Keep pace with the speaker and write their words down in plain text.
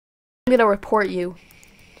gonna report you.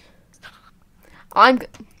 I'm.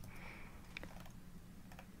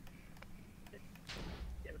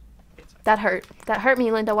 That hurt. That hurt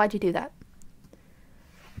me, Linda. Why'd you do that?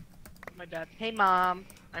 My dad. Hey, Mom.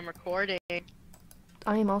 I'm recording.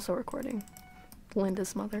 I am also recording.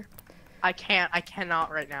 Linda's mother. I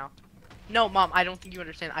cannot right now. No, Mom, I don't think you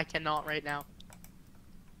understand. I cannot right now.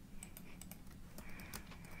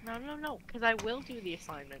 No, because I will do the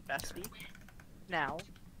assignment, bestie. Now,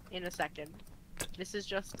 in a second. This is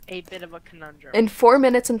just a bit of a conundrum. In 4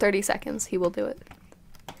 minutes and 30 seconds, he will do it.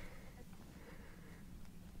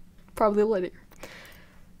 Probably later.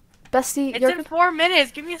 Bestie, It's in 4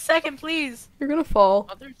 minutes. Give me a second, please. You're gonna fall.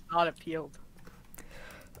 Mother's not appealed.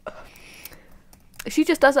 She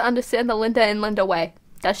just doesn't understand the Linda and Linda way,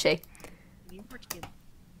 does she?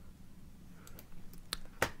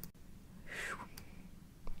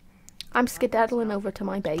 I'm skedaddling over to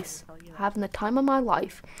my base, having the time of my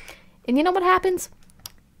life. And you know what happens?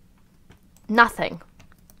 Nothing.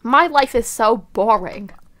 My life is so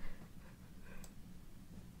boring.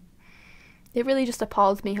 It really just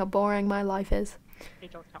appalls me how boring my life is. Hey,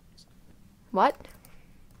 don't count yourself. What?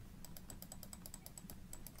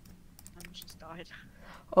 Just died.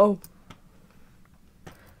 Oh.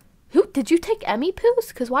 Did you take Emmy poos?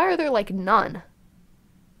 Because why are there like none?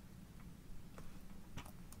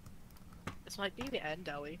 This might be the end,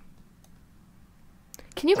 Ellie.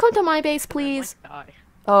 Can you come to my base, please? I might die.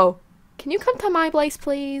 Oh. Can you come to my base,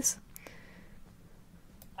 please?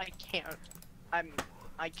 I can't.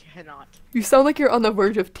 I cannot. You sound like you're on the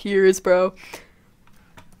verge of tears, bro.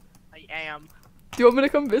 I am. Do you want me to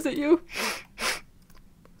come visit you?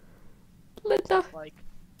 Linda. Like.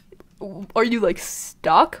 Are you like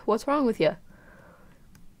stuck? What's wrong with you?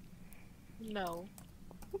 No.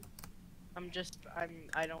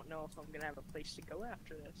 I don't know if I'm gonna have a place to go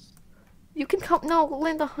after this. You can come. No,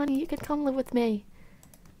 Linda, honey, you can come live with me.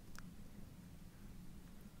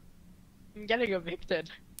 I'm getting evicted.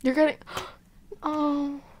 You're getting.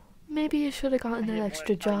 Oh, maybe you should have gotten that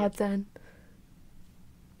extra job then.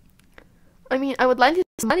 I mean, I would lend you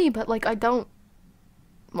some money, but like, I don't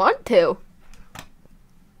want to.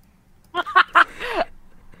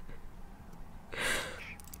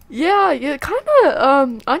 Yeah, you're kind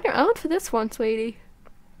of on your own for this one, sweetie.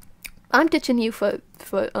 I'm ditching you for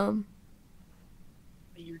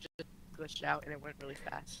You just glitched out and it went really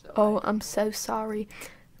fast. So Oh, I'm so sorry.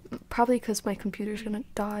 Probably because my computer's gonna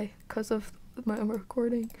die because of my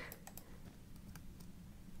recording.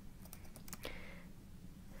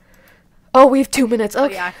 Oh, we have 2 minutes.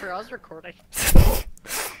 Okay. Oh yeah, I forgot I was recording.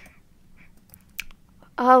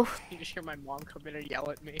 Oh. You just hear my mom come in and yell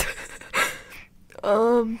at me.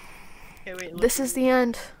 Okay, wait, this is the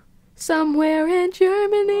end. Somewhere in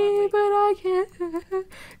Germany, but I can't.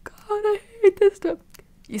 God, I hate this stuff.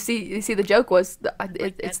 You see, the joke was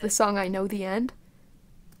it's the song I Know the End,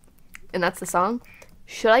 and that's the song.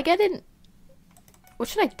 Should I get in? What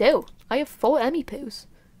should I do? I have 4 Emmy poos.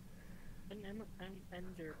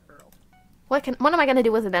 What am I gonna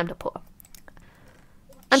do with an Ender paw?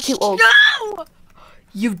 I'm too old. No!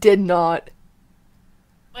 You did not.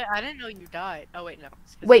 Wait, I didn't know you died. Oh wait, no.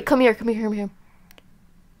 Wait, come here. Where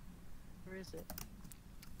is it?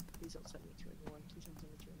 Please don't send me to anyone. Please don't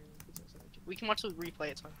send me to anyone. Please don't send me to. We can watch the replay.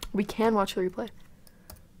 It's fine. We can watch the replay.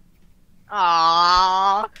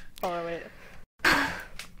 Aww. Oh wait.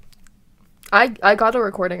 I got a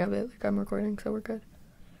recording of it. Like I'm recording, so we're good.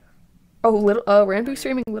 Oh, Randy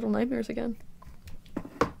streaming Little Nightmares again.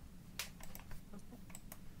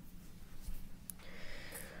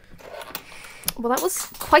 Well, that was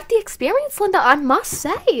quite the experience, Linda, I must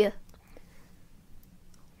say. It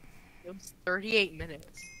was 38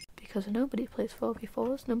 minutes. Because nobody plays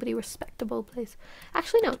 4v4s. Nobody respectable plays.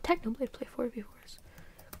 Actually, no. Technoblade play 4v4s.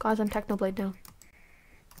 Guys, I'm Technoblade now.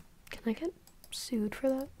 Can I get sued for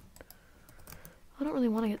that? I don't really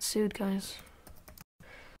want to get sued, guys.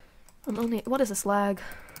 I'm only... What is this lag?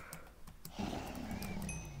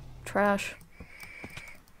 Trash.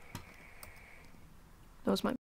 That was my...